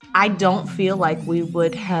I don't feel like we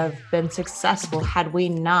would have been successful had we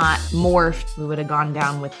not morphed. We would have gone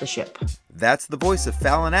down with the ship. That's the voice of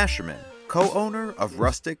Fallon Asherman, co-owner of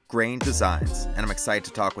Rustic Grain Designs, and I'm excited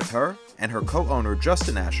to talk with her and her co-owner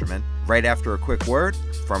Justin Asherman right after a quick word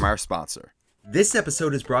from our sponsor. This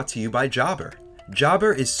episode is brought to you by Jobber.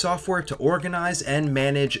 Jobber is software to organize and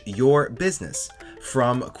manage your business.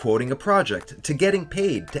 From quoting a project to getting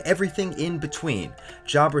paid to everything in between,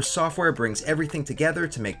 Jobber software brings everything together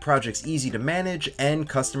to make projects easy to manage and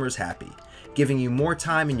customers happy, giving you more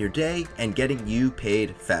time in your day and getting you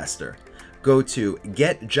paid faster. Go to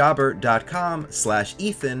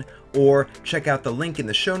getjobber.com/Ethan or check out the link in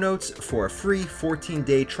the show notes for a free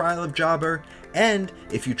 14-day trial of Jobber. And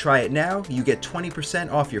if you try it now, you get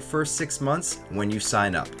 20% off your first 6 months when you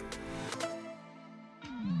sign up.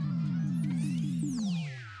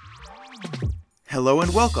 Hello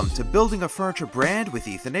and welcome to Building a Furniture Brand with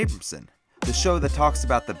Ethan Abramson, the show that talks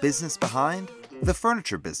about the business behind the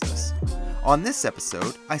furniture business. On this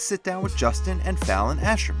episode, I sit down with Justin and Fallon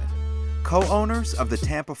Asherman, co-owners of the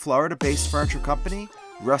Tampa, Florida-based furniture company,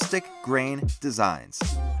 Rustic Grain Designs.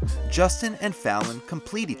 Justin and Fallon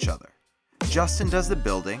complete each other. Justin does the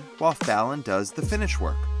building while Fallon does the finish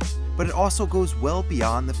work, but it also goes well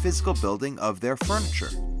beyond the physical building of their furniture.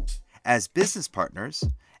 As business partners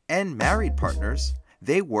and married partners,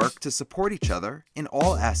 they work to support each other in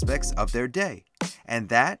all aspects of their day. And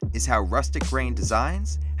that is how Rustic Grain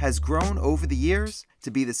Designs has grown over the years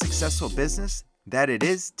to be the successful business that it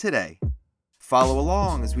is today. Follow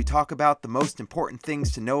along as we talk about the most important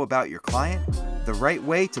things to know about your client, the right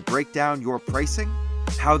way to break down your pricing,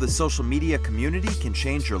 how the social media community can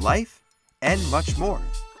change your life, and much more.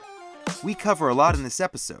 We cover a lot in this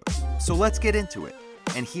episode, so let's get into it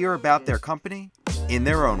and hear about their company in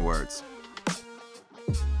their own words.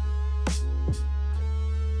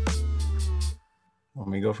 Want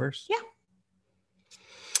me to go first? Yeah.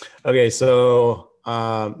 Okay, so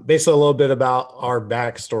basically a little bit about our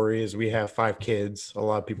backstory is we have 5 kids. A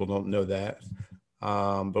lot of people don't know that,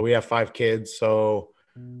 but we have 5 kids. So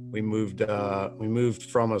we moved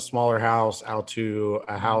from a smaller house out to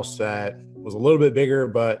a house that was a little bit bigger,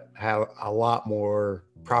 but had a lot more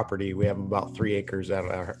property. We have about 3 acres at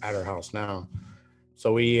our house now.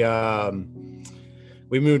 So we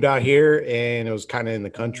moved out here, and it was kind of in the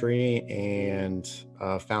country. And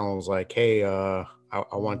Fallon was like, "Hey, I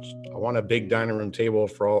want a big dining room table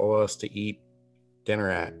for all of us to eat dinner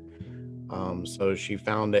at." So she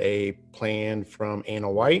found a plan from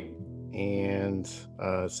Anna White and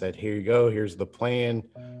said, "Here you go. Here's the plan.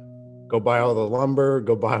 Go buy all the lumber.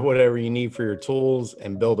 Go buy whatever you need for your tools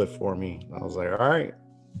and build it for me." I was like, "All right."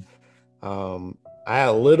 I had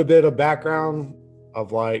a little bit of background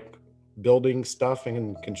of like building stuff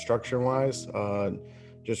and construction wise,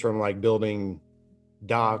 just from like building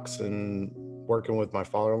docks and working with my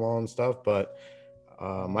father-in-law and stuff. But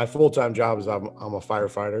my full-time job is I'm a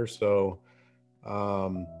firefighter. So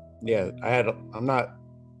yeah, I'm not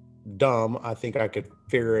dumb. I think I could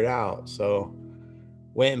figure it out. So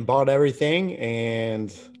went and bought everything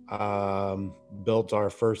and built our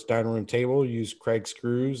first dining room table, used Craig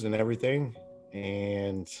screws and everything.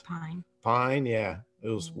 And pine, yeah, it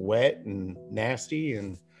was wet and nasty,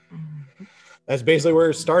 and that's basically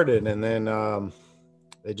where it started. And then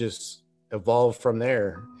it just evolved from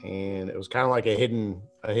there, and it was kind of like a hidden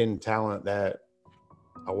talent that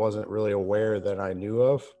I wasn't really aware that I knew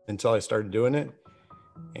of until I started doing it.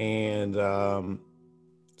 And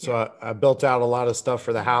so I built out a lot of stuff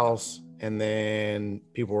for the house, and then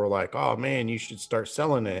people were like, "Oh man, you should start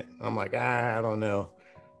selling it." I'm like, I don't know.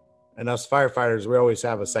 And us firefighters, we always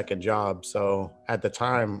have a second job. So at the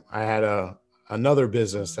time I had another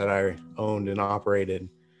business that I owned and operated.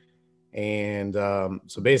 And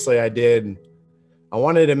so basically I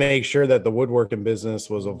wanted to make sure that the woodworking business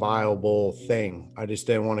was a viable thing. I just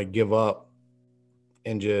didn't want to give up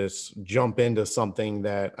and just jump into something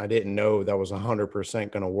that I didn't know that was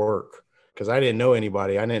 100% going to work, because I didn't know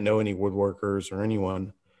anybody. I didn't know any woodworkers or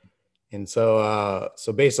anyone. And so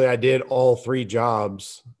basically I did all 3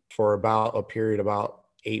 jobs for about a period about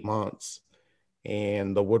 8 months,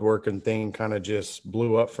 and the woodworking thing kind of just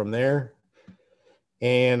blew up from there.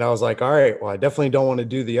 And I was like, all right, well, I definitely don't want to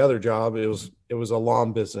do the other job. It was a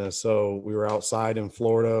lawn business. So we were outside in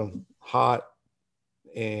Florida, hot,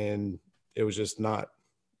 and it was just it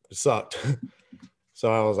sucked.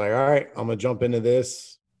 So I was like, all right, I'm going to jump into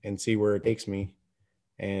this and see where it takes me.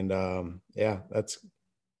 And yeah, that's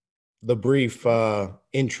the brief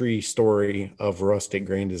entry story of Rustic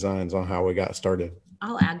Grain Designs on how we got started.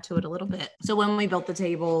 I'll add to it a little bit. So when we built the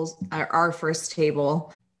tables, our first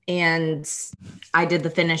table, And I did the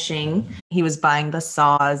finishing. He was buying the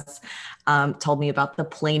saws, told me about the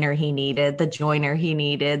planer he needed, the joiner he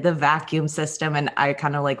needed, the vacuum system. And I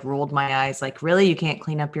kind of like rolled my eyes, like, really? You can't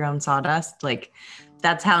clean up your own sawdust? Like,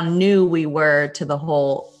 that's how new we were to the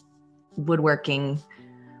whole woodworking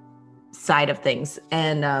side of things.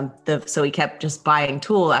 And so he kept just buying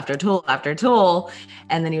tool after tool after tool.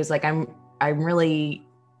 And then he was like, I'm really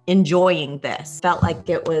enjoying this. Felt like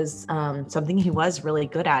it was something he was really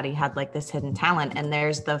good at. He had like this hidden talent. And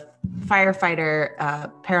there's the firefighter,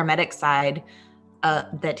 paramedic side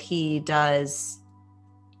that he does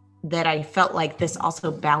that I felt like this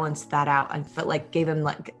also balanced that out. I felt like gave him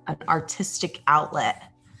like an artistic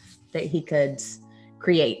outlet that he could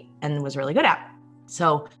create and was really good at.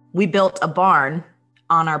 So we built a barn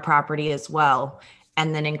on our property as well,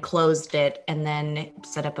 and then enclosed it, and then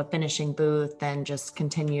set up a finishing booth, and just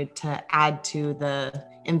continued to add to the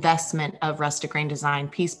investment of Rustic Grain Design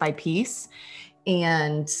piece by piece.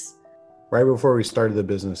 And right before we started the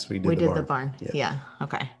business, we did the barn. Yeah.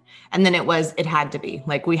 Okay. And then it had to be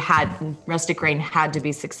like, Rustic Grain had to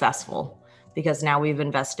be successful because now we've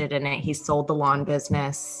invested in it. He sold the lawn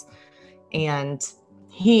business, and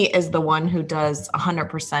he is the one who does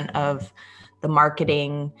 100% of the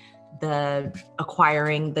marketing, the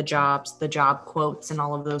acquiring the jobs, the job quotes, and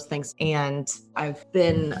all of those things. And I've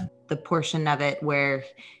been the portion of it where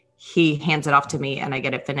he hands it off to me and I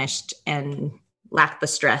get it finished and lack the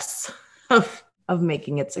stress of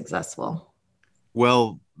making it successful.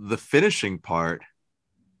 Well, the finishing part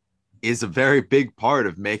is a very big part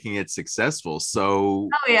of making it successful. So,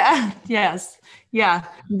 oh yeah, yes, yeah.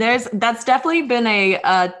 That's definitely been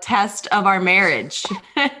a test of our marriage.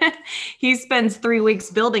 He spends 3 weeks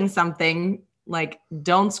building something. Like,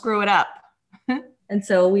 don't screw it up. And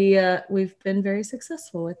so we've been very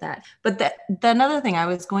successful with that. But the another thing I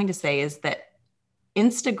was going to say is that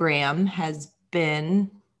Instagram has been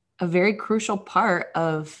a very crucial part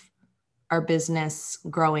of our business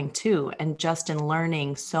growing too, and just in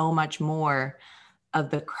learning so much more of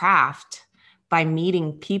the craft by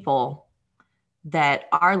meeting people that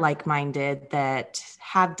are like-minded, that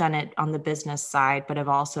have done it on the business side, but have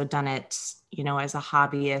also done it, as a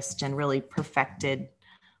hobbyist and really perfected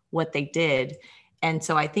what they did. And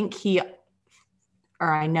so I think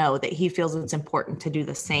I know that he feels it's important to do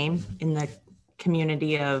the same in the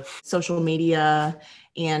community of social media.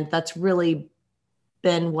 And that's really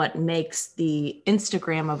been what makes the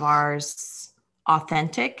Instagram of ours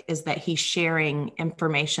authentic, is that he's sharing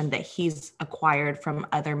information that he's acquired from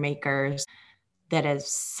other makers that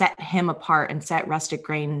has set him apart and set Rustic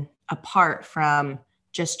Grain apart from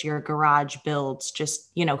just your garage builds, just,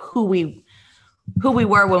 who we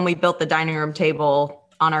were when we built the dining room table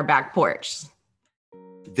on our back porch.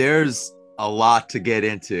 There's a lot to get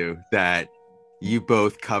into that you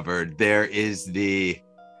both covered. There is the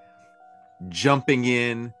jumping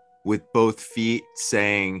in with both feet,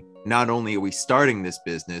 saying, not only are we starting this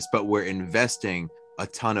business, but we're investing a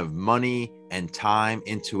ton of money and time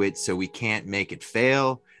into it, so we can't make it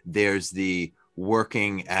fail. There's the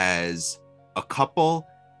working as a couple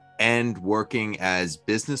and working as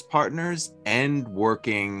business partners and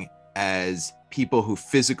working as people who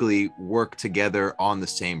physically work together on the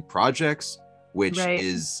same projects, which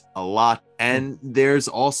is a lot. And there's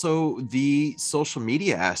also the social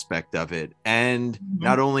media aspect of it, and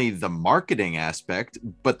not only the marketing aspect,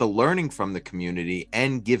 but the learning from the community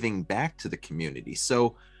and giving back to the community.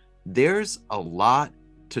 So there's a lot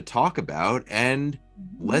to talk about, and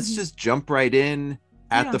let's just jump right in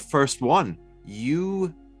at the first one.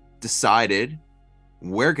 You decided,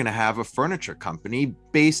 we're going to have a furniture company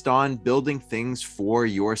based on building things for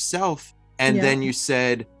yourself. And then you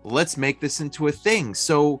said, let's make this into a thing.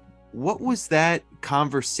 So what was that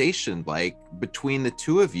conversation like between the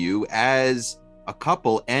two of you as a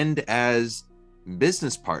couple and as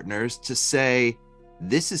business partners to say,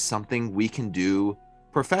 this is something we can do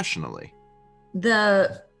professionally?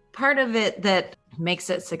 The part of it that makes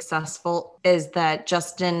it successful is that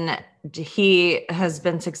Justin, he has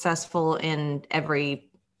been successful in every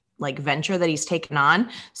venture that he's taken on.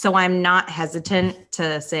 So I'm not hesitant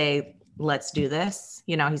to say, let's do this.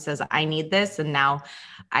 He says, I need this. And now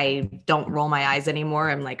I don't roll my eyes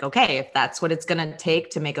anymore. I'm like, okay, if that's what it's going to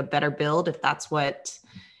take to make a better build, if that's what,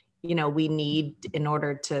 we need in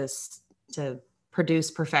order to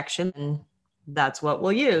produce perfection, then that's what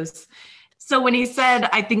we'll use. So when he said,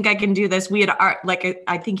 I think I can do this, we had,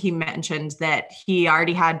 I think he mentioned that he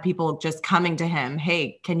already had people just coming to him.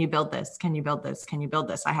 Hey, can you build this? Can you build this? Can you build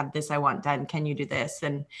this? I have this I want done. Can you do this?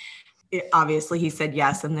 And obviously he said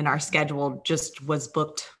yes. And then our schedule just was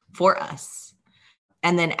booked for us.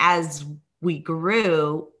 And then as we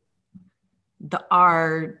grew,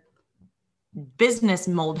 our business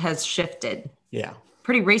mold has shifted. Yeah.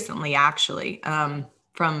 Pretty recently, actually,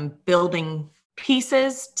 from building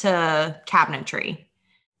pieces to cabinetry.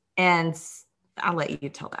 And I'll let you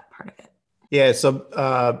tell that part of it. Yeah.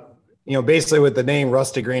 So, basically with the name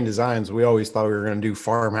Rustic Grain Designs, we always thought we were going to do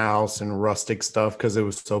farmhouse and rustic stuff because it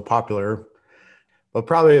was so popular. But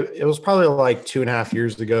it was probably like 2.5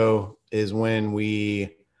 years ago is when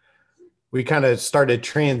we kind of started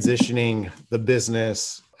transitioning the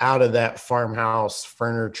business out of that farmhouse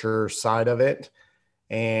furniture side of it,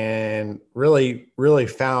 and really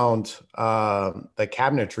found the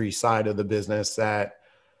cabinetry side of the business that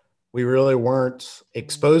we really weren't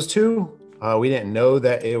exposed to. We didn't know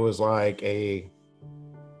that it was like a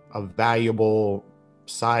valuable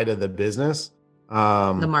side of the business.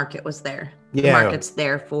 The market was there. Yeah. The market's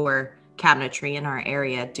there for cabinetry in our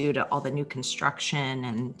area due to all the new construction,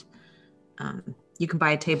 and you can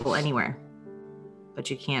buy a table anywhere, but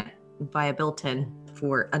you can't buy a built-in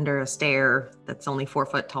for under a stair that's only 4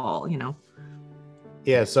 foot tall,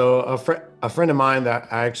 Yeah. So a friend of mine that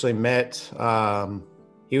I actually met,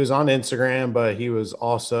 he was on Instagram, but he was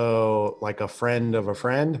also like a friend of a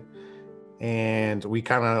friend. And we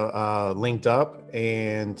kind of linked up,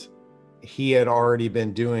 and he had already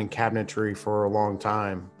been doing cabinetry for a long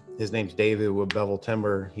time. His name's David with Bevel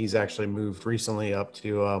Timber. He's actually moved recently up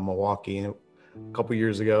to Milwaukee a couple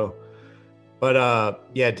years ago. But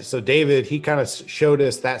so David, he kind of showed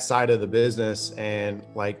us that side of the business and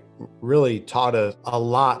like really taught us a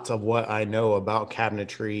lot of what I know about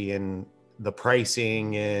cabinetry and the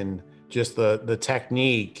pricing and just the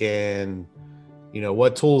technique and,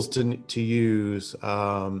 what tools to use.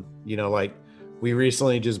 Like we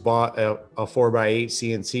recently just bought a 4x8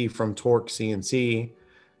 CNC from Torque CNC.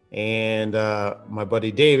 And my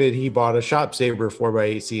buddy David, he bought a Shop Saber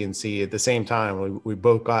 4x8 CNC at the same time. We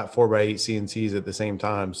both got 4x8 CNCs at the same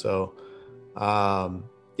time. So,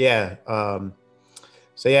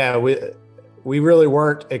 we really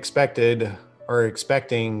weren't expecting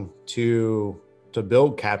to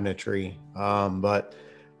build cabinetry. But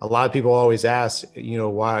a lot of people always ask,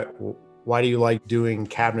 why do you like doing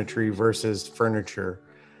cabinetry versus furniture?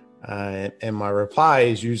 And my reply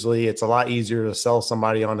is usually it's a lot easier to sell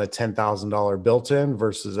somebody on a $10,000 built-in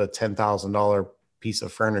versus a $10,000 piece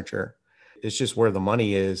of furniture. It's just where the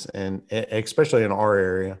money is, and especially in our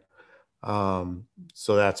area.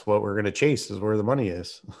 So that's what we're going to chase, is where the money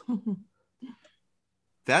is.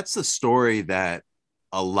 That's a story that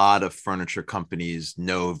a lot of furniture companies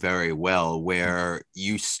know very well, where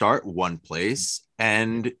you start one place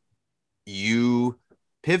and you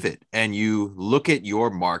pivot and you look at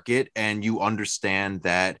your market and you understand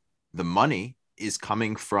that the money is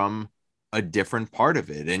coming from a different part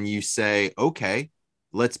of it. And you say, okay,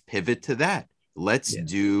 let's pivot to that. Let's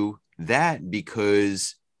do that,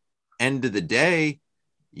 because end of the day,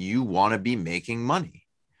 you want to be making money.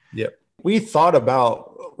 Yep. We thought about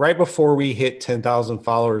right before we hit 10,000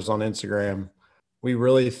 followers on Instagram,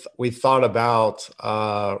 we thought about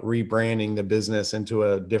rebranding the business into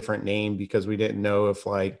a different name, because we didn't know if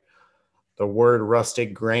like the word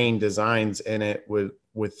Rustic Grain Designs in it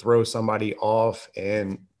would throw somebody off.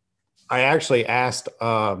 And I actually asked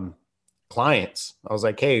clients, I was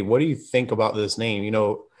like, hey, what do you think about this name?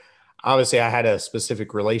 Obviously I had a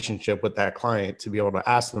specific relationship with that client to be able to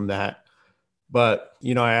ask them that. But,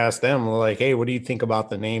 I asked them like, hey, what do you think about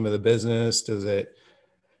the name of the business? Does it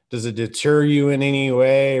deter you in any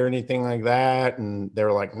way or anything like that? And they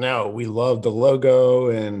were like, no, we love the logo,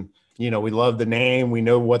 and, we love the name. We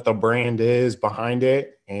know what the brand is behind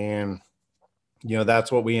it. And,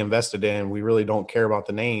 that's what we invested in. We really don't care about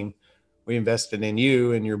the name. We invested in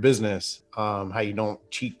you and your business, how you don't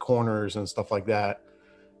cheat corners and stuff like that.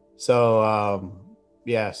 So,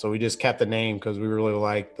 so we just kept the name because we really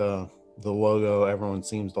like the logo. Everyone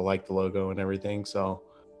seems to like the logo and everything. So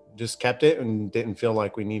just kept it and didn't feel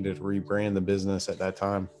like we needed to rebrand the business at that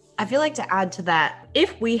time. I feel like to add to that,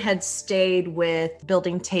 if we had stayed with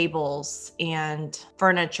building tables and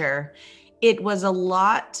furniture, it was a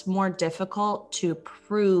lot more difficult to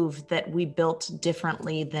prove that we built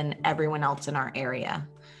differently than everyone else in our area.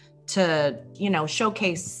 To,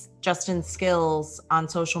 showcase Justin's skills on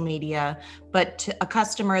social media, but to a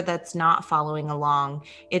customer that's not following along,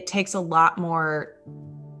 it takes a lot more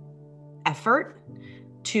effort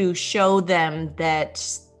to show them that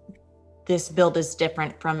this build is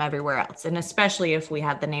different from everywhere else. And especially if we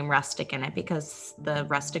have the name Rustic in it, because the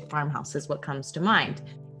rustic farmhouse is what comes to mind.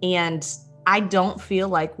 And I don't feel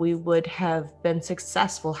like we would have been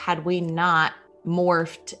successful had we not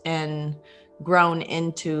morphed and grown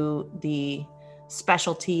into the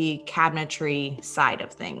specialty cabinetry side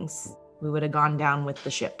of things. We would have gone down with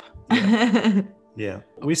the ship. Yeah. Yeah.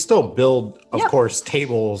 We still build, of Yep. course,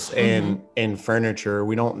 tables and furniture.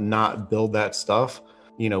 We don't not build that stuff.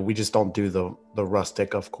 We just don't do the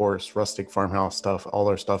rustic, of course, rustic farmhouse stuff. All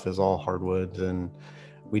our stuff is all hardwoods, and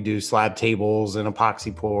we do slab tables and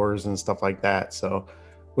epoxy pours and stuff like that. So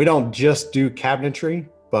we don't just do cabinetry,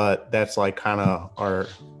 but that's like kind of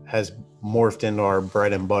has morphed into our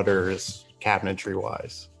bread and butter is cabinetry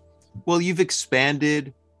wise. Well, you've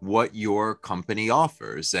expanded what your company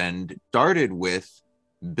offers and started with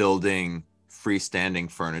building freestanding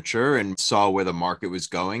furniture and saw where the market was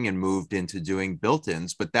going and moved into doing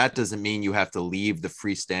built-ins. But that doesn't mean you have to leave the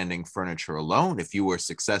freestanding furniture alone. If you were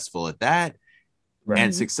successful at that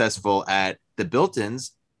and successful at the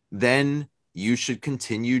built-ins, then you should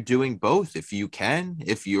continue doing both if you can,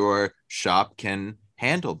 if your shop can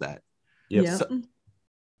handle that. Yep. Yeah.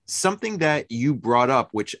 Something that you brought up,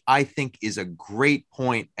 which I think is a great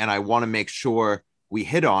point, and I want to make sure we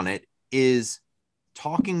hit on it, is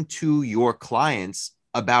talking to your clients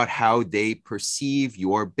about how they perceive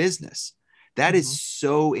your business. That is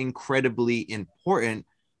so incredibly important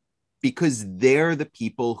because they're the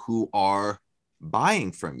people who are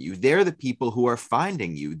buying from you. They're the people who are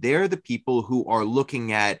finding you. They're the people who are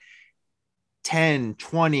looking at 10,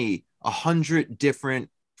 20, 100 different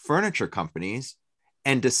furniture companies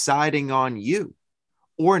and deciding on you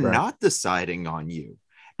or not deciding on you.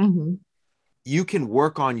 You can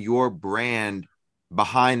work on your brand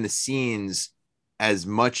behind the scenes as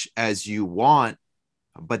much as you want,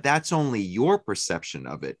 but that's only your perception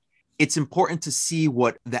of it. It's important to see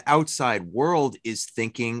what the outside world is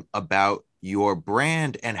thinking about your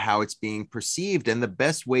brand and how it's being perceived. And the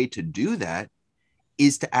best way to do that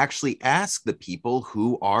is to actually ask the people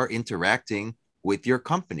who are interacting with your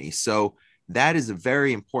company. So that is a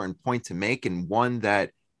very important point to make, and one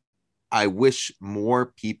that I wish more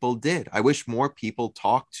people did. I wish more people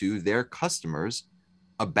talk to their customers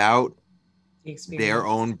about their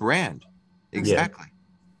own brand. Exactly.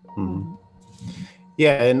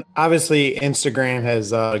 Yeah. And obviously Instagram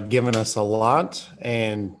has given us a lot,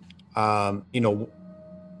 and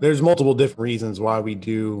there's multiple different reasons why we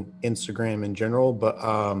do Instagram in general, but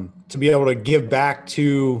to be able to give back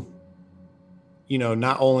to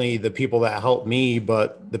not only the people that help me,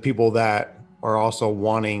 but the people that are also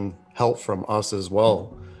wanting help from us as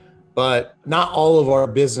well. But not all of our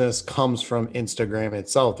business comes from Instagram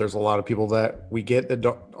itself. There's a lot of people that we get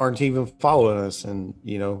that aren't even following us. And,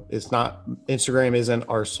 it's not, Instagram isn't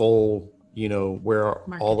our sole, where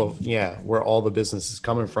where all the business is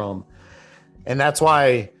coming from. And that's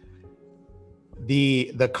why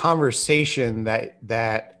the conversation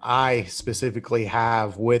that I specifically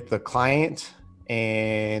have with the client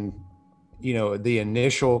and, the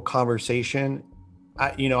initial conversation,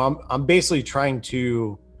 I'm basically trying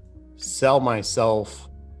to sell myself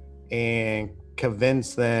and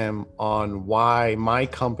convince them on why my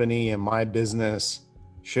company and my business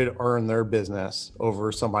should earn their business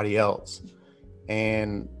over somebody else.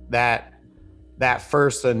 And that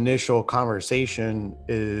first initial conversation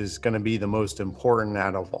is going to be the most important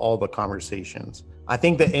out of all the conversations. I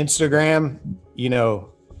think that Instagram,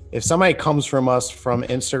 if somebody comes from us from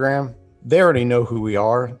Instagram, they already know who we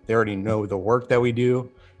are. They already know the work that we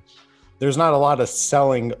do. There's not a lot of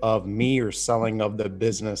selling of me or selling of the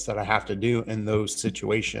business that I have to do in those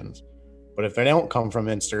situations. But if they don't come from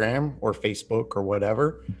Instagram or Facebook or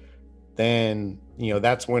whatever, then,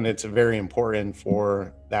 that's when it's very important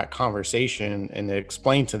for that conversation and to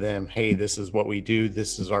explain to them, hey, this is what we do.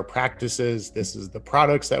 This is our practices. This is the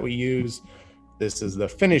products that we use. This is the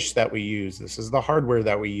finish that we use. This is the hardware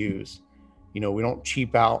that we use. We don't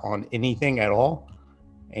cheap out on anything at all.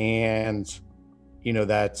 And,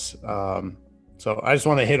 that's, so I just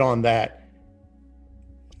want to hit on that,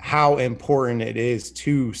 how important it is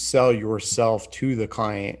to sell yourself to the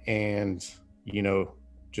client and,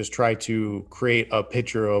 just try to create a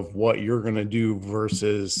picture of what you're going to do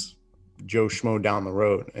versus Joe Schmo down the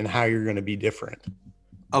road and how you're going to be different.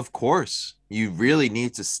 Of course, you really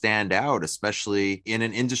need to stand out, especially in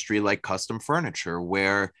an industry like custom furniture,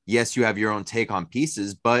 where, yes, you have your own take on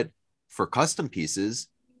pieces, but for custom pieces,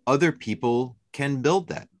 other people can build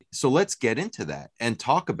that. So let's get into that and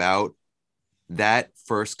talk about that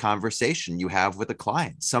first conversation you have with a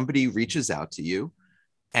client. Somebody reaches out to you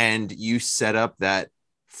and you set up that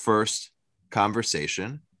first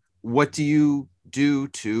conversation. What do you do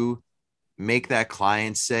to make that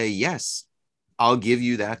client say, yes, I'll give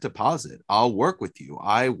you that deposit. I'll work with you.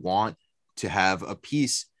 I want to have a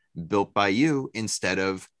piece built by you instead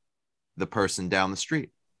of the person down the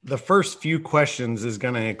street? The first few questions is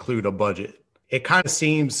going to include a budget. it kind of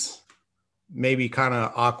seems maybe kind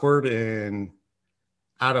of awkward and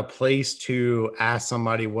out of place to ask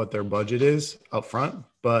somebody what their budget is up front,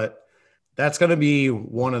 but that's going to be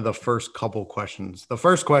one of the first couple questions. The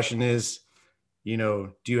first question is,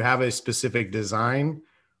 do you have a specific design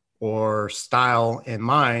or style in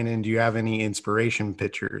mind? And do you have any inspiration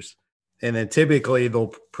pictures? And then typically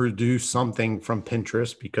they'll produce something from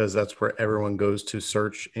Pinterest because that's where everyone goes to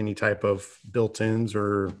search any type of built-ins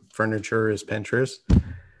or furniture is Pinterest.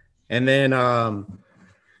 And then,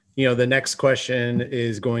 the next question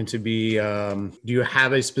is going to be, do you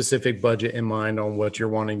have a specific budget in mind on what you're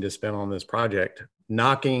wanting to spend on this project?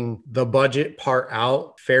 Knocking the budget part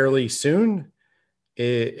out fairly soon,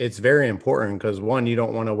 it's very important because one, you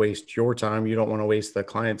don't want to waste your time. You don't want to waste the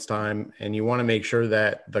client's time. And you want to make sure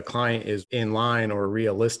that the client is in line or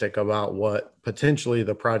realistic about what potentially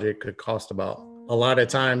the project could cost about. A lot of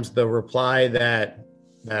times the reply that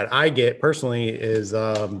I get personally is,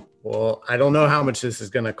 well, I don't know how much this is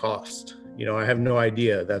going to cost. I have no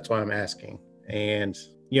idea. That's why I'm asking. And,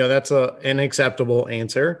 that's an acceptable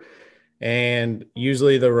answer. And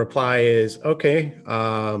usually the reply is, okay,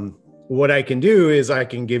 what I can do is I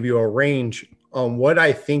can give you a range on what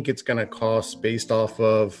I think it's going to cost based off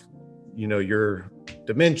of, your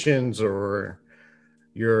dimensions or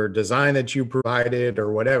your design that you provided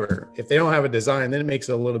or whatever. If they don't have a design, then it makes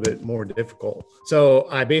it a little bit more difficult. So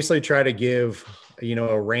I basically try to give,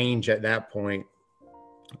 a range at that point.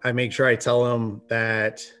 I make sure I tell them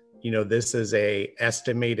that, this is a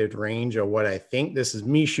estimated range of what I think. This is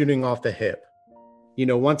me shooting off the hip.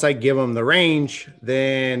 Once I give them the range,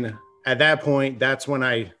 then at that point, that's when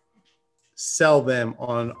I sell them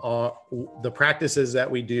on all the practices that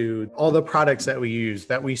we do, all the products that we use,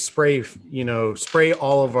 that we spray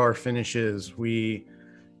all of our finishes. We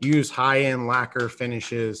use high-end lacquer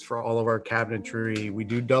finishes for all of our cabinetry. We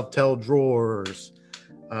do dovetail drawers,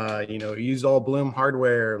 use all Bloom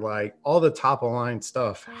hardware, like all the top of line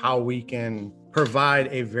stuff, how we can provide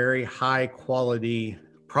a very high quality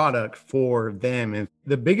product for them. And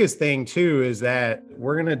the biggest thing too is that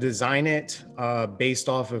we're going to design it based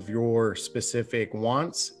off of your specific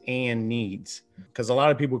wants and needs, because a lot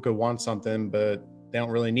of people could want something but they don't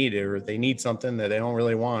really need it, or they need something that they don't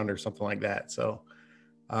really want or something like that. So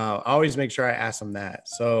I always make sure I ask them that.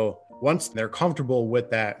 So once they're comfortable with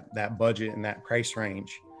that budget and that price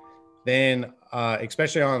range, then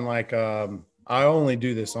especially on I only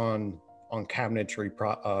do this on cabinetry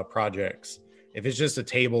projects. If it's just a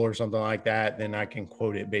table or something like that, then I can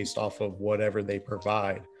quote it based off of whatever they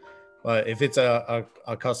provide. But if it's a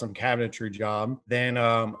custom cabinetry job, then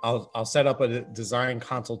I'll set up a design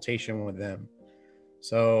consultation with them.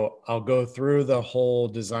 So I'll go through the whole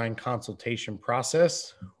design consultation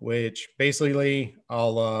process, which basically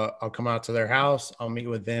I'll come out to their house. I'll meet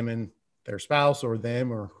with them and their spouse or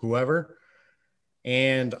them or whoever,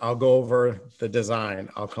 and I'll go over the design.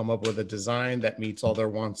 I'll come up with a design that meets all their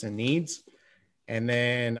wants and needs. And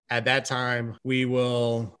then at that time, we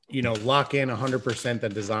will, lock in 100% the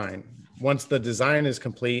design. Once the design is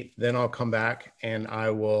complete, then I'll come back and I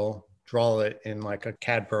will draw it in like a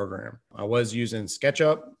CAD program. I was using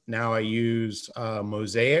SketchUp. Now I use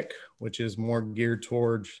Mosaic, which is more geared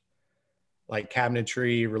towards like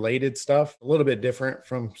cabinetry related stuff, a little bit different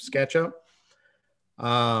from SketchUp.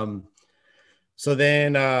 So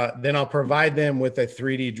then I'll provide them with a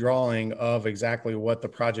 3D drawing of exactly what the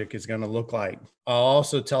project is going to look like. I'll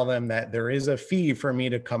also tell them that there is a fee for me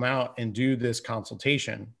to come out and do this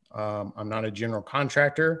consultation. I'm not a general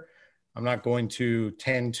contractor. I'm not going to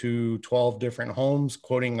 10 to 12 different homes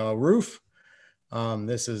quoting a roof.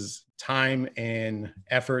 This is time and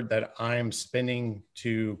effort that I'm spending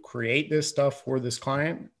to create this stuff for this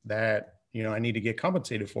client that I need to get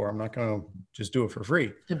compensated for. I'm not going to just do it for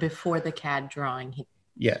free. So before the CAD drawing,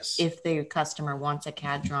 yes. If the customer wants a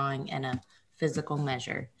CAD drawing and a physical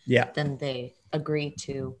measure, then they agree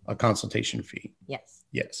to a consultation fee. Yes.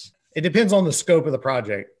 Yes. It depends on the scope of the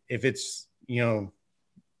project. If it's,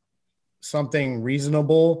 something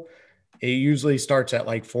reasonable, it usually starts at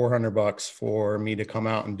like $400 for me to come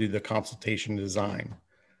out and do the consultation design.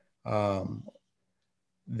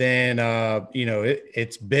 Then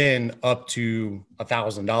it's been up to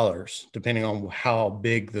 $1,000 depending on how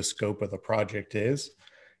big the scope of the project is.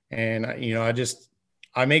 And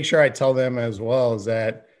I make sure I tell them as well is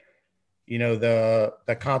that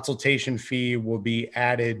the consultation fee will be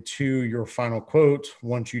added to your final quote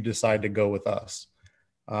once you decide to go with us.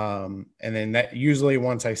 And then that usually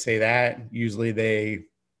once I say that, usually they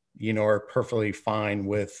are perfectly fine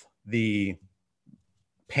with the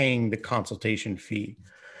paying the consultation fee.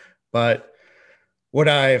 But What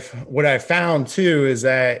I've found too is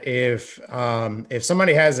that if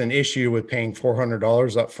somebody has an issue with paying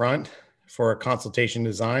 $400 up front for a consultation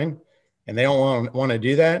design, and they don't want to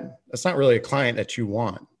do that, that's not really a client that you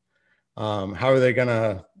want. How are they going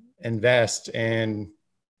to invest in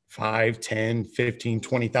 $5, $10, $15,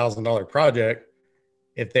 $20,000 project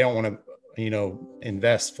if they don't want to,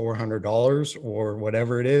 invest $400 or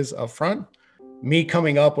whatever it is up front? Me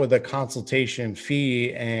coming up with a consultation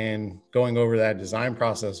fee and going over that design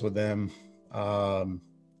process with them,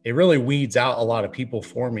 it really weeds out a lot of people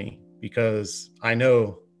for me, because I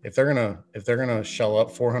know if they're gonna shell up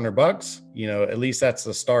 $400, at least that's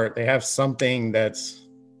the start. They have something that's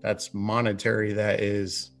monetary that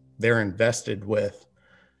is they're invested with.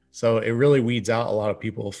 So it really weeds out a lot of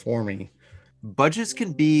people for me. Budgets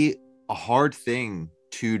can be a hard thing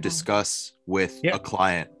to discuss with a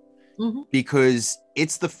client. Mm-hmm. Because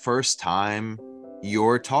it's the first time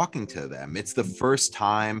you're talking to them. It's the first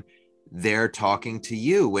time they're talking to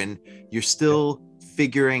you, and you're still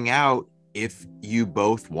figuring out if you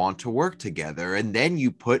both want to work together. And then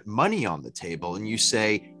you put money on the table and you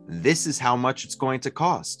say, this is how much it's going to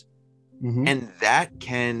cost. Mm-hmm. And that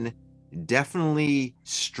can definitely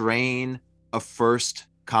strain a first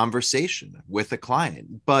conversation with a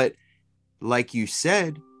client. But like you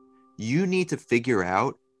said, you need to figure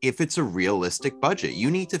out if it's a realistic budget. You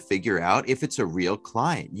need to figure out if it's a real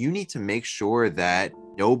client. You need to make sure that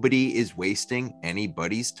nobody is wasting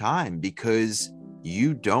anybody's time, because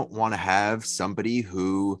you don't want to have somebody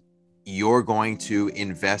who you're going to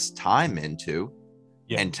invest time into,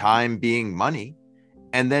 and time being money,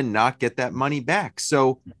 and then not get that money back.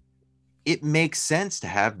 So it makes sense to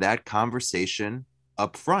have that conversation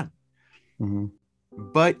up front. Mm-hmm.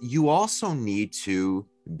 But you also need to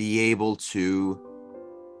be able to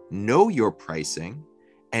know your pricing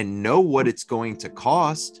and know what it's going to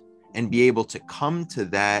cost, and be able to come to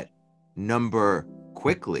that number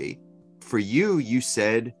quickly. For you, you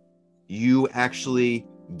said you actually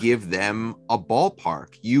give them a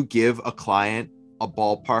ballpark. You give a client a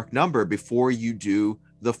ballpark number before you do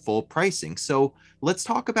the full pricing. So let's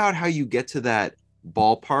talk about how you get to that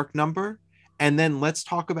ballpark number, and then let's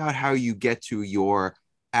talk about how you get to your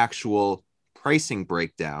actual pricing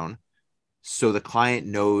breakdown, so the client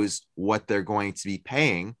knows what they're going to be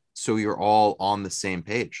paying, so you're all on the same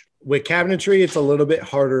page. With cabinetry, it's a little bit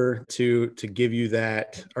harder to give you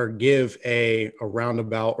that, or give a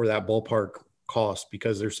roundabout or that ballpark cost,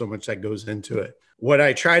 because there's so much that goes into it. What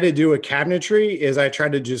I try to do with cabinetry is I try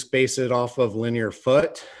to just base it off of linear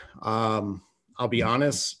foot. I'll be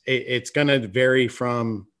honest, it's going to vary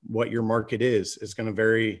from what your market is. It's going to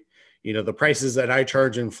vary, the prices that I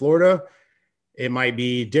charge in Florida, it might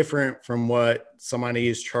be different from what somebody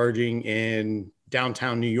is charging in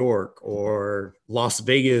downtown New York or Las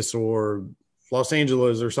Vegas or Los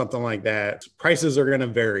Angeles or something like that. Prices are going to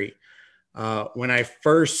vary. When I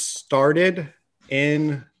first started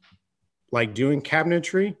in doing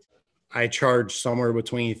cabinetry, I charged somewhere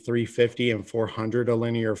between $350 and $400 a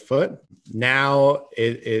linear foot. Now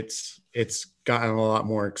it's gotten a lot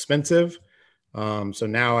more expensive. So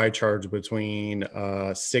now I charge between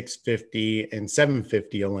 $650 and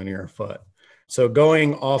 $750 a linear foot. So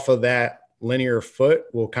going off of that linear foot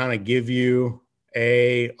will kind of give you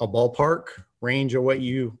a ballpark range of what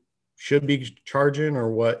you should be charging or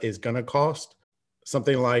what is going to cost.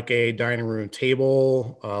 Something like a dining room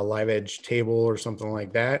table, a live edge table or something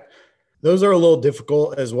like that. Those are a little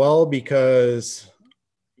difficult as well, because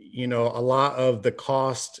a lot of the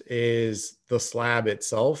cost is the slab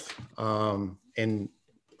itself. And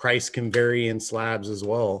price can vary in slabs as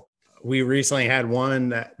well. We recently had one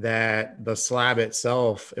that the slab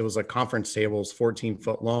itself, it was a conference table, it's 14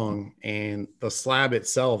 foot long, and the slab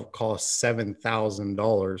itself cost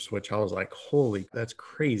 $7,000, which I was like, holy, that's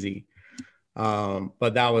crazy.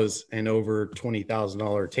 But that was an over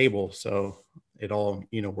 $20,000 table. So it all,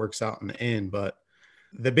 works out in the end. But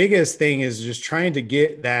the biggest thing is just trying to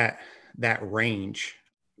get that range.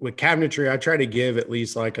 With cabinetry, I try to give at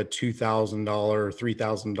least like a $2,000,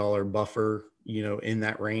 $3,000 buffer, in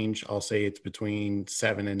that range. I'll say it's between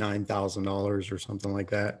 $7,000 and $9,000 or something like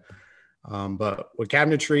that. But with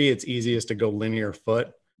cabinetry, it's easiest to go linear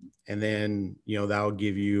foot, and then, that'll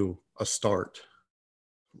give you a start.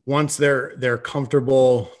 Once they're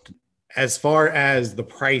comfortable as far as the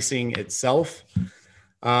pricing itself.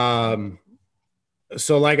 So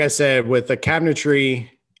like I said, with the cabinetry,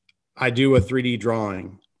 I do a 3D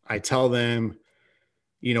drawing. I tell them,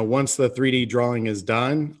 once the 3D drawing is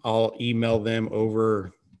done, I'll email them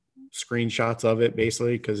over screenshots of it,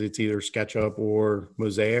 basically, because it's either SketchUp or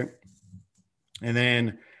Mosaic. And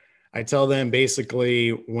then I tell them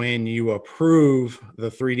basically when you approve the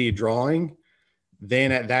 3D drawing,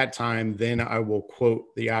 then at that time, then I will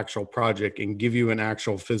quote the actual project and give you an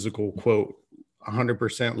actual physical quote,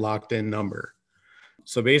 100% locked in number.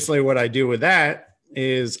 So basically what I do with that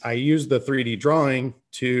is I use the 3D drawing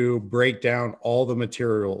to break down all the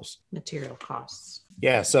material costs.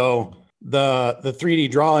 Yeah. So the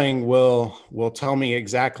 3D drawing will tell me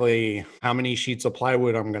exactly how many sheets of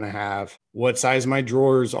plywood I'm going to have, what size my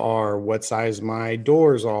drawers are, what size my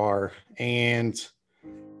doors are. And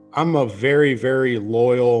I'm a very, very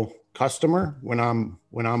loyal customer when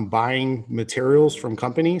I'm buying materials from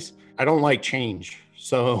companies. I don't like change.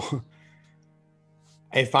 So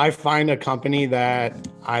if I find a company that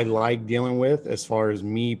I like dealing with as far as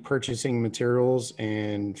me purchasing materials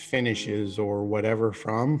and finishes or whatever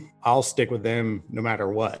from, I'll stick with them no matter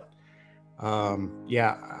what.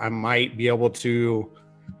 I might be able to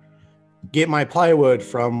get my plywood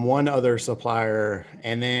from one other supplier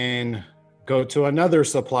and then go to another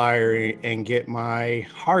supplier and get my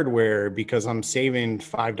hardware because I'm saving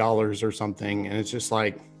 $5 or something. And it's just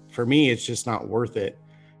like, for me, it's just not worth it.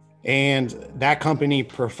 And that company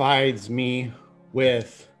provides me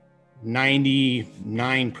with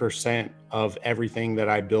 99% of everything that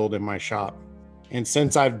I build in my shop. And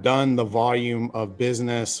since I've done the volume of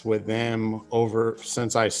business with them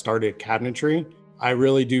since I started cabinetry, I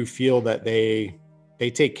really do feel that they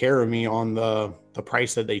take care of me on the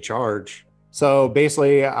price that they charge. So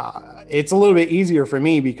basically, it's a little bit easier for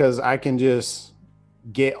me because I can just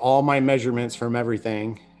get all my measurements from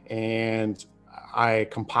everything and I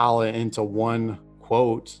compile it into one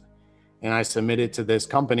quote and I submit it to this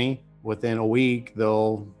company. Within a week,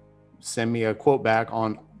 they'll send me a quote back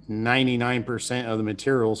on 99% of the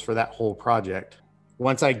materials for that whole project.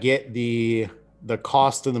 Once I get the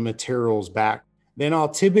cost of the materials back, then I'll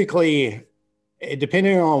typically,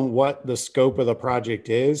 depending on what the scope of the project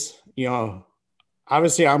is,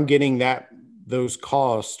 obviously I'm getting those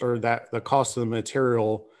costs or the cost of the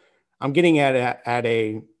material, I'm getting at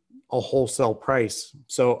a wholesale price.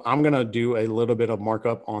 So I'm going to do a little bit of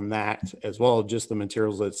markup on that as well, just the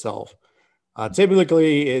materials itself.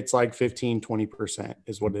 Typically it's like 15-20%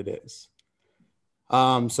 is what it is.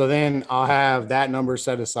 So then I'll have that number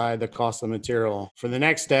set aside, the cost of the material. For the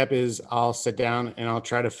next step is I'll sit down and I'll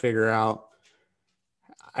try to figure out,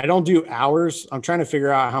 I don't do hours. I'm trying to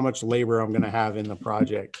figure out how much labor I'm going to have in the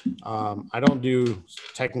project. I don't do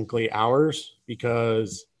technically hours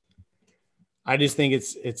because I just think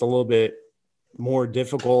it's a little bit more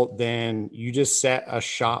difficult than you just set a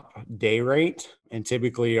shop day rate. And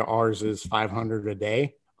typically ours is 500 a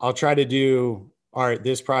day. I'll try to do, all right,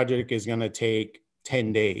 this project is going to take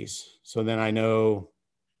 10 days. So then I know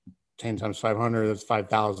 10 times 500, that's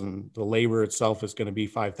 5,000. The labor itself is going to be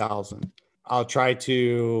 5,000. I'll try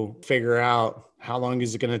to figure out how long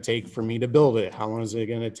is it going to take for me to build it? How long is it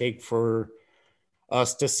going to take for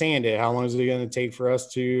us to sand it? How long is it going to take for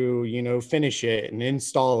us to, finish it and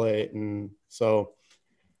install it? And so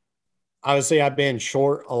obviously I've been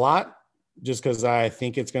short a lot just because I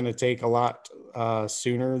think it's going to take a lot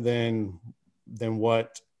sooner than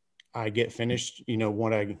what I get finished,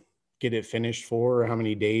 what I get it finished for or how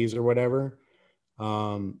many days or whatever.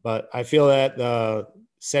 But I feel that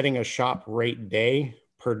setting a shop rate day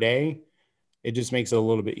per day, it just makes it a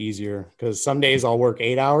little bit easier because some days I'll work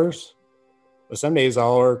 8 hours. But some days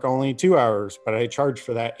I'll work only 2 hours, but I charge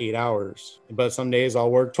for that 8 hours. But some days I'll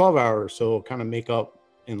work 12 hours. So it'll kind of make up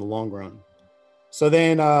in the long run. So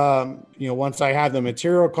then, once I have the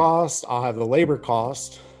material cost, I'll have the labor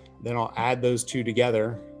cost, then I'll add those two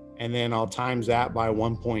together and then I'll times that by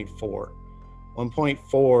 1.4.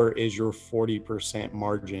 1.4 is your 40%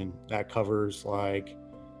 margin. That covers like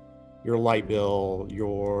your light bill,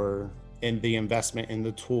 and the investment in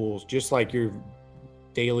the tools, just like your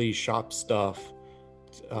daily shop stuff,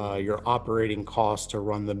 your operating costs to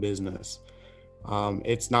run the business.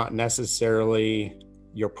 It's not necessarily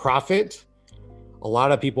your profit. A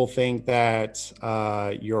lot of people think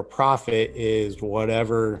that your profit is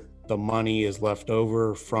whatever the money is left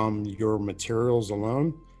over from your materials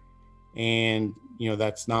alone. And,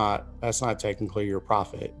 that's not technically your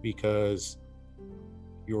profit because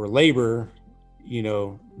your labor,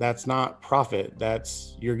 that's not profit.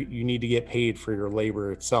 You need to get paid for your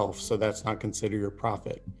labor itself. So that's not considered your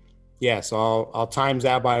profit. Yeah. So I'll times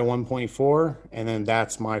that by 1.4 and then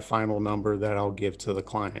that's my final number that I'll give to the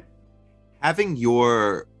client. Having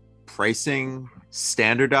your pricing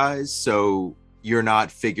standardized so you're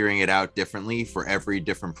not figuring it out differently for every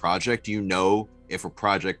different project, if a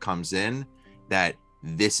project comes in that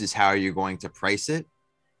this is how you're going to price it,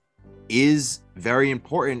 is very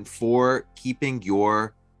important for keeping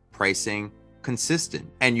your pricing consistent,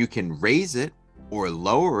 and you can raise it or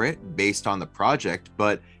lower it based on the project,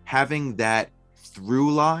 but having that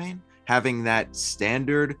through line, having that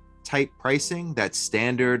standard type pricing, that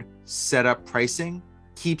standard setup pricing,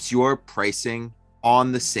 keeps your pricing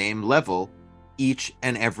on the same level each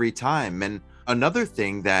and every time. And another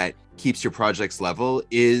thing that keeps your projects level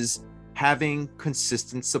is having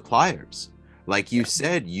consistent suppliers. Like you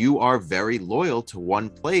said, you are very loyal to one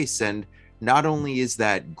place, and not only is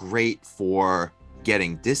that great for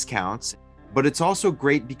getting discounts, but it's also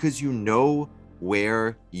great because you know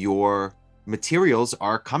where your materials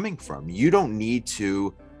are coming from. You don't need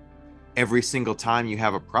to, every single time you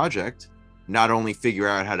have a project, not only figure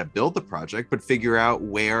out how to build the project, but figure out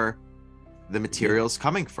where the material's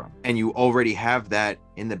coming from. And you already have that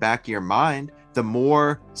in the back of your mind. The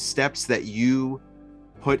more steps that you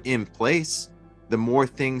put in place, the more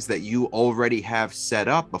things that you already have set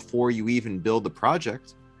up before you even build the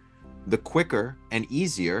project, the quicker and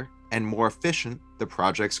easier and more efficient the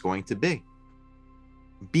project's going to be.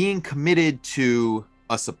 Being committed to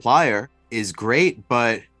a supplier is great,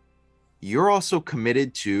 but you're also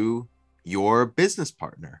committed to your business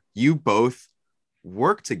partner. You both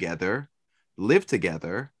work together, live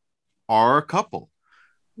together, are a couple.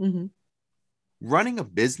 Mm-hmm. Running a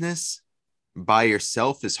business by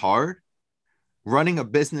yourself is hard. Running a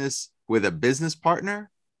business with a business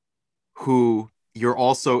partner who you're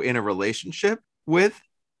also in a relationship with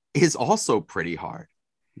is also pretty hard.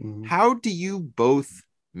 Mm-hmm. How do you both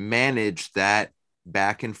manage that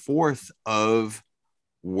back and forth of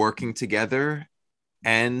working together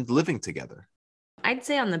and living together? I'd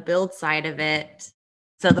say on the build side of it,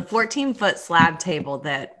 so the 14-foot slab table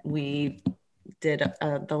that we did,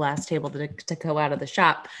 the last table to go out of the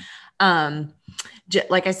shop,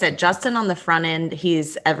 like I said, Justin on the front end,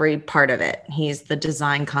 he's every part of it. He's the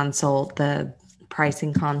design consult, the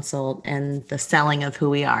pricing consult, and the selling of who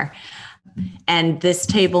we are. And this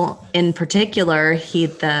table in particular,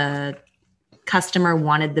 the customer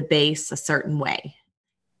wanted the base a certain way.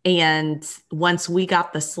 And once we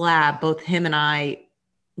got the slab, both him and I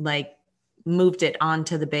moved it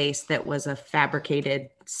onto the base that was a fabricated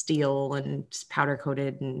steel and powder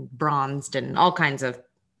coated and bronzed and all kinds of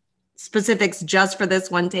specifics just for this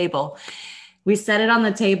one table. We set it on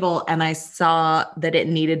the table and I saw that it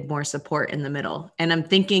needed more support in the middle. And I'm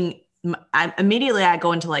thinking, I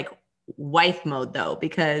go into wife mode though,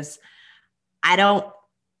 because I don't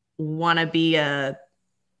want to be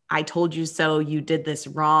I told you so, you did this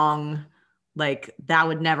wrong. That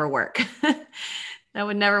would never work. That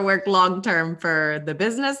would never work long-term for the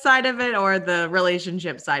business side of it or the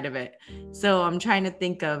relationship side of it. So I'm trying to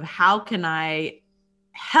think of how can I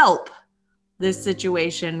help this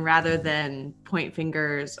situation rather than point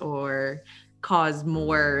fingers or cause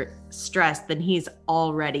more stress than he's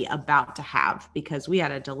already about to have, because we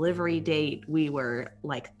had a delivery date. We were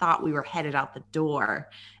thought we were headed out the door,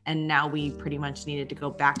 and now we pretty much needed to go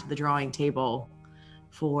back to the drawing table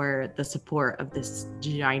for the support of this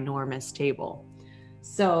ginormous table.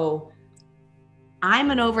 So I'm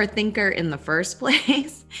an overthinker in the first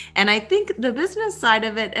place. And I think the business side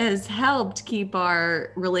of it has helped keep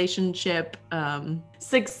our relationship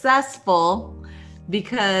successful,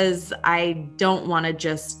 because I don't want to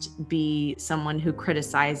just be someone who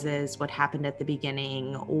criticizes what happened at the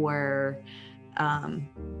beginning, or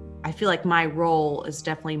I feel like my role is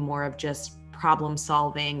definitely more of just problem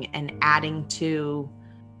solving and adding to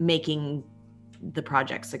making the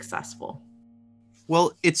project successful.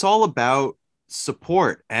 Well, it's all about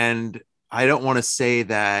support. And I don't want to say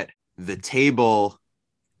that the table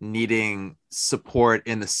needing support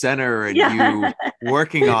in the center and you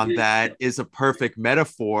working on that is a perfect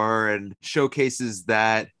metaphor and showcases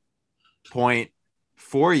that point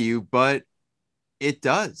for you, but it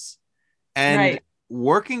does. And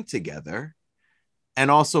working together and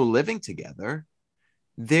also living together,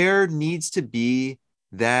 there needs to be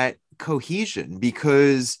that cohesion,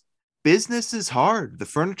 because business is hard. The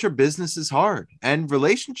furniture business is hard, and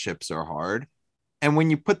relationships are hard. And when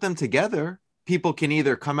you put them together, people can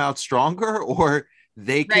either come out stronger or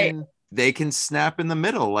they can snap in the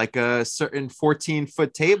middle, like a certain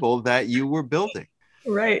 14-foot table that you were building.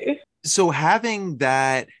 Right. So having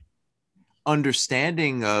that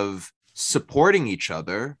understanding of supporting each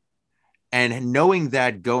other and knowing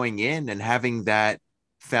that going in and having that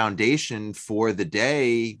foundation for the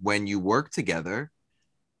day when you work together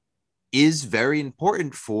is very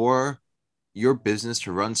important for your business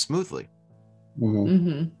to run smoothly.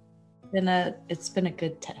 Mm-hmm. It's been a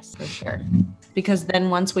good test for sure, because then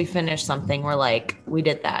once we finish something, we're like, we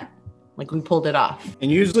did that. Like, we pulled it off.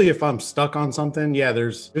 And usually if I'm stuck on something, yeah,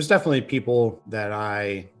 there's definitely people that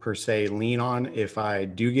I per se lean on if I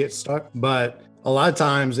do get stuck. But a lot of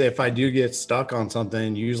times if I do get stuck on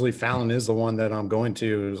something, usually Fallon is the one that I'm going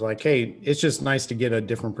to. It's like, hey, it's just nice to get a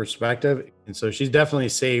different perspective. And so she's definitely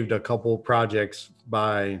saved a couple projects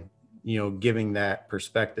by, giving that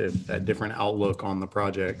perspective, that different outlook on the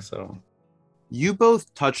project. So you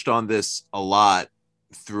both touched on this a lot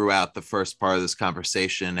throughout the first part of this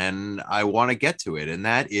conversation, and I want to get to it, and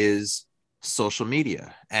that is social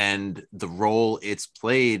media and the role it's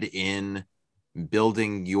played in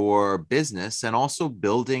building your business and also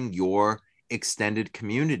building your extended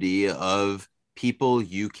community of people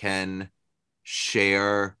you can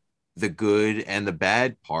share the good and the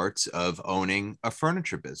bad parts of owning a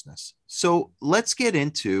furniture business. So let's get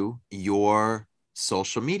into your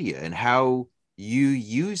social media and how you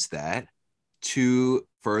use that to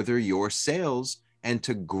further your sales and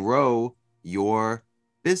to grow your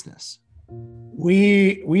business.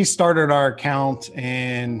 We started our account,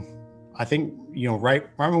 and I think, right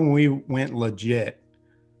when we went legit,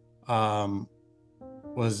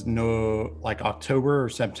 was October or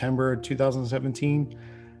September 2017.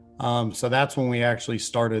 So that's when we actually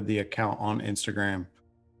started the account on Instagram.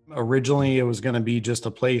 Originally, it was going to be just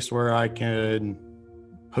a place where I could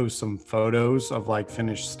post some photos of like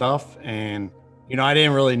finished stuff. And, I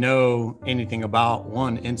didn't really know anything about,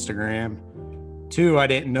 one, Instagram. Two, I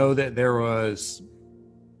didn't know that there was,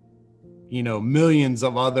 millions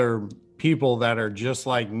of other people that are just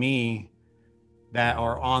like me that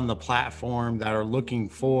are on the platform that are looking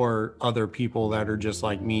for other people that are just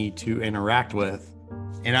like me to interact with.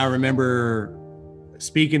 And I remember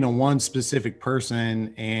speaking to one specific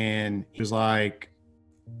person, and he was like,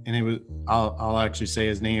 and it was, I'll actually say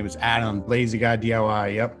his name is Adam, Lazy Guy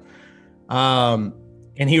DIY. Yep.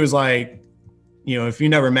 And he was like, if you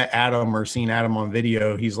never met Adam or seen Adam on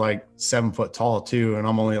video, he's like 7 foot tall too. And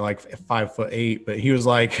I'm only like 5'8", but he was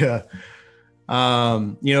like, it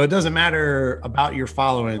doesn't matter about your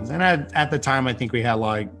followings. And at the time, I think we had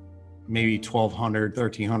like maybe 1,200,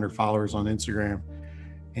 1,300 followers on Instagram.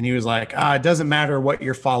 And he was like, it doesn't matter what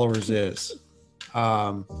your followers is.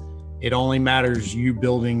 It only matters you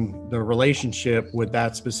building the relationship with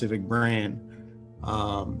that specific brand.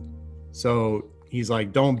 So he's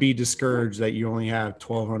like, don't be discouraged that you only have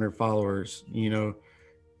 1,200 followers.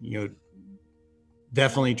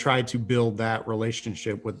 Definitely try to build that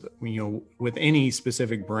relationship with any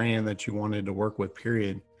specific brand that you wanted to work with,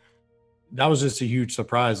 period. That was just a huge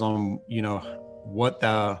surprise on, what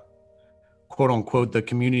the quote unquote, the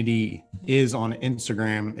community is on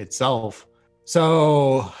Instagram itself.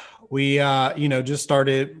 So we, just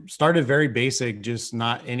started very basic, just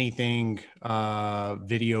not anything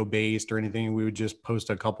video based or anything. We would just post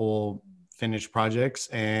a couple finished projects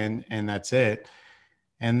and that's it.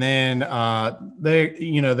 And then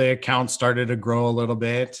the account started to grow a little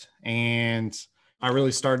bit, and I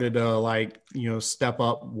really started to step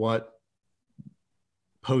up what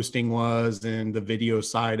posting was and the video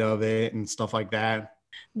side of it and stuff like that.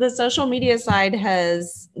 The social media side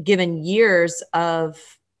has given years of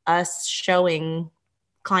us showing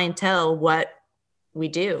clientele what we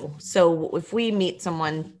do. So if we meet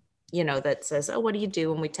someone, that says, oh, what do you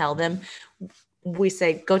do? And we tell them, we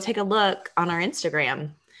say, go take a look on our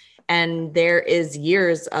Instagram. And there is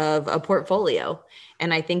years of a portfolio.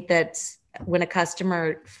 And I think that when a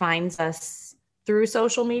customer finds us through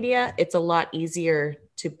social media, it's a lot easier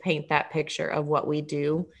to paint that picture of what we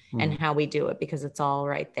do and how we do it, because it's all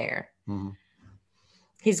right there.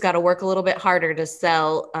 He's got to work a little bit harder to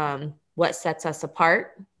sell what sets us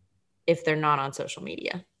apart if they're not on social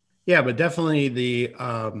media. Yeah, but definitely the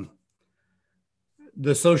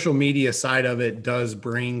social media side of it does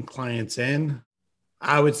bring clients in.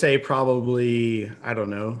 I would say probably, I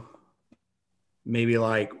don't know, maybe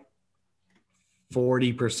like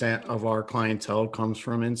 40% of our clientele comes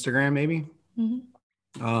from Instagram, maybe.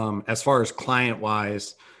 As far as client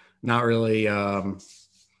wise, not really.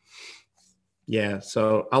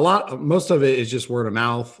 So most of it is just word of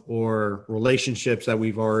mouth or relationships that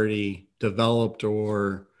we've already developed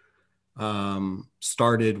or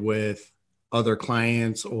started with other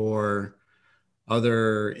clients or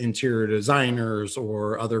other interior designers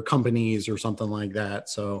or other companies or something like that.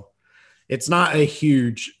 So it's not a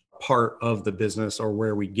huge part of the business or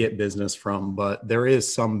where we get business from, but there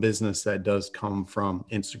is some business that does come from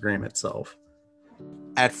Instagram itself.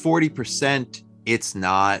 At 40%, it's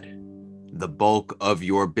not the bulk of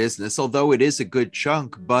your business, although it is a good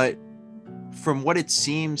chunk. But from what it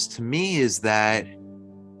seems to me is that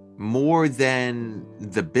more than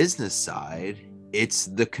the business side, it's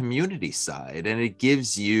the community side, and it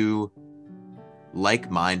gives you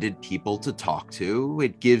like-minded people to talk to.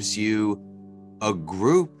 It gives you a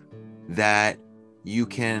group that you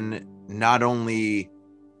can not only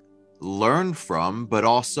learn from, but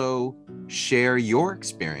also share your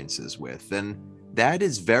experiences with. And that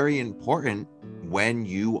is very important when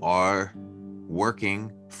you are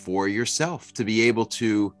working for yourself, to be able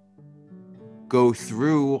to go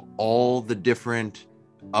through all the different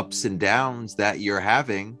ups and downs that you're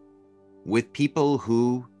having with people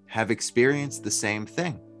who have experienced the same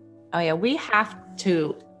thing. Oh yeah, we have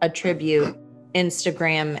to attribute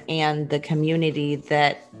Instagram and the community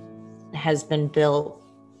that has been built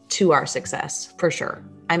to our success, for sure.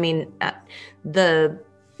 I mean, the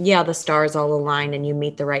stars all align and you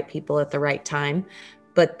meet the right people at the right time,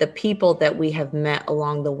 but the people that we have met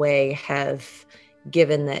along the way have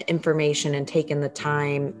given the information and taken the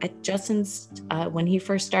time. At Justin's, when he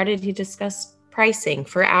first started, he discussed pricing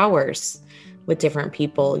for hours with different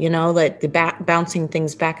people, like bouncing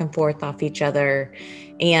things back and forth off each other.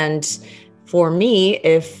 And for me,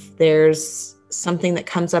 if there's something that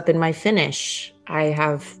comes up in my finish, I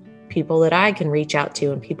have people that I can reach out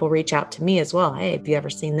to, and people reach out to me as well. Hey, have you ever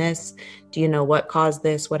seen this? Do you know what caused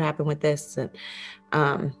this? What happened with this? And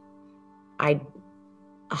I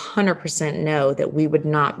 100% know that we would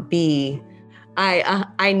not be,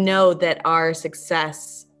 I know that our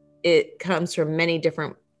success, it comes from many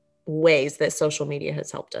different ways that social media has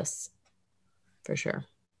helped us, for sure.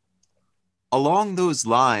 Along those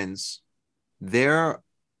lines, there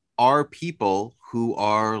are people who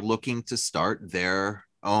are looking to start their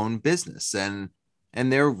own business, and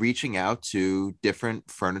they're reaching out to different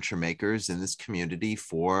furniture makers in this community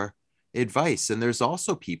for advice. And there's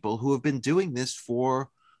also people who have been doing this for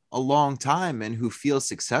a long time and who feel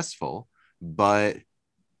successful, but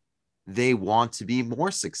they want to be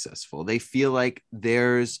more successful. They feel like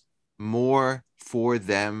there's more for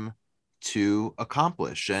them to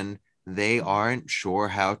accomplish, and they aren't sure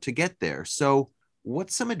how to get there. So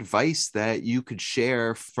what's some advice that you could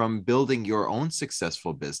share from building your own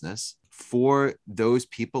successful business for those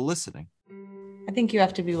people listening? I think you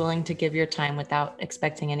have to be willing to give your time without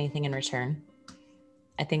expecting anything in return.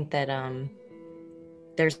 I think that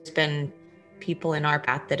there's been people in our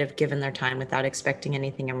path that have given their time without expecting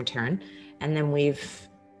anything in return. And then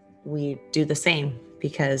we do the same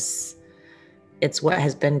because it's what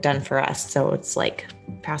has been done for us. So it's like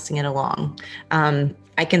passing it along.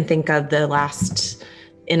 I can think of the last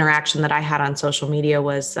interaction that I had on social media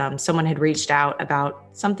was someone had reached out about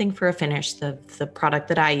something for a finish, the product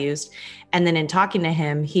that I used. And then in talking to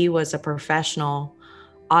him, he was a professional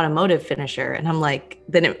automotive finisher. And I'm like,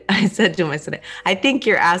 I said to him, I think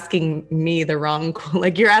you're asking me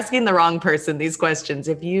you're asking the wrong person these questions.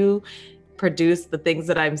 If you produce the things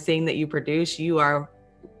that I'm seeing that you produce, you are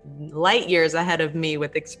light years ahead of me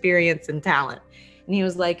with experience and talent. And he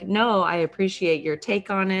was like, no, I appreciate your take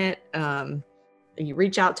on it. You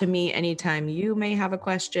reach out to me anytime you may have a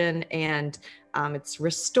question. And it's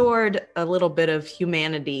restored a little bit of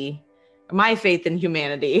humanity, my faith in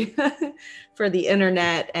humanity for the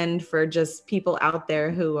internet and for just people out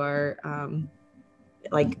there who are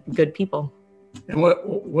like good people. And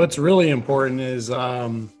what's really important is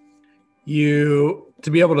you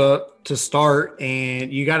to be able to start,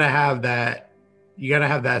 and you got to have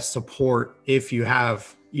that support. If you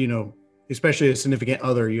have, especially a significant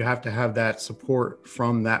other, you have to have that support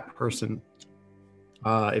from that person.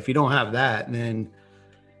 If you don't have that, then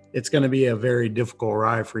it's going to be a very difficult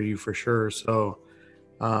ride for you, for sure. So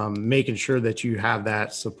making sure that you have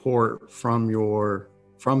that support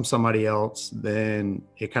from somebody else, then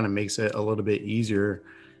it kind of makes it a little bit easier.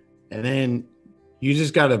 And then you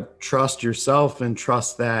just got to trust yourself and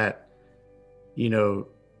trust that you're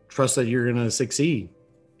going to succeed,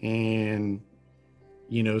 and,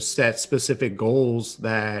 set specific goals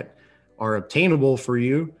that are obtainable for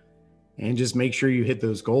you, and just make sure you hit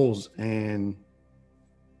those goals, and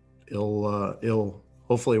it'll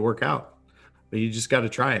hopefully work out. But you just got to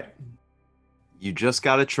try it. You just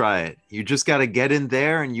got to try it. You just got to get in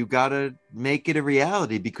there, and you got to make it a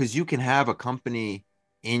reality, because you can have a company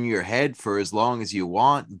in your head for as long as you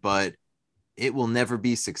want, but it will never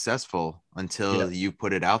be successful until you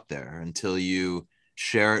put it out there, until you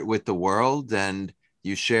share it with the world, and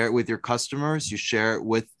you share it with your customers, you share it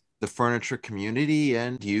with the furniture community,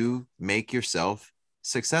 and you make yourself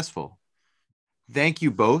successful. Thank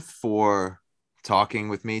you both for talking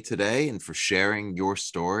with me today and for sharing your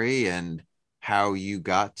story and how you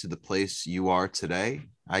got to the place you are today.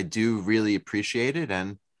 I do really appreciate it,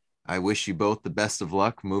 and I wish you both the best of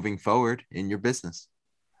luck moving forward in your business.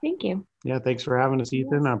 Thank you. Yeah, thanks for having us,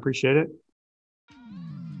 Ethan. I appreciate it.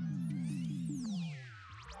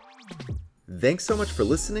 Thanks so much for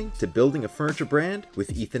listening to Building a Furniture Brand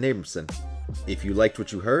with Ethan Abramson. If you liked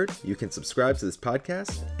what you heard, you can subscribe to this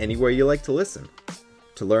podcast anywhere you like to listen.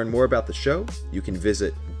 To learn more about the show, you can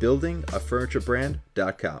visit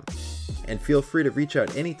buildingafurniturebrand.com. And feel free to reach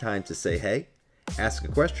out anytime to say hey, ask a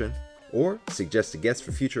question, or suggest a guest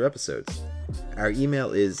for future episodes. Our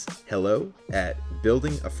email is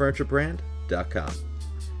hello@buildingafurniturebrand.com.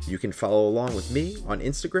 You can follow along with me on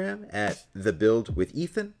Instagram at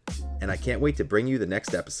TheBuildWithEthan, and I can't wait to bring you the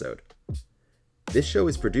next episode. This show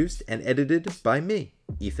is produced and edited by me,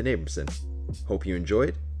 Ethan Abramson. Hope you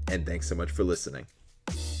enjoyed, and thanks so much for listening.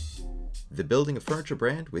 The Building a Furniture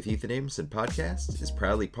Brand with Ethan Abramson podcast is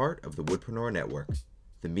proudly part of the Woodpreneur Network,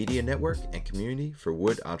 the media network and community for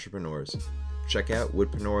wood entrepreneurs. Check out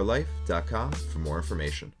woodpreneurlife.com for more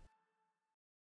information.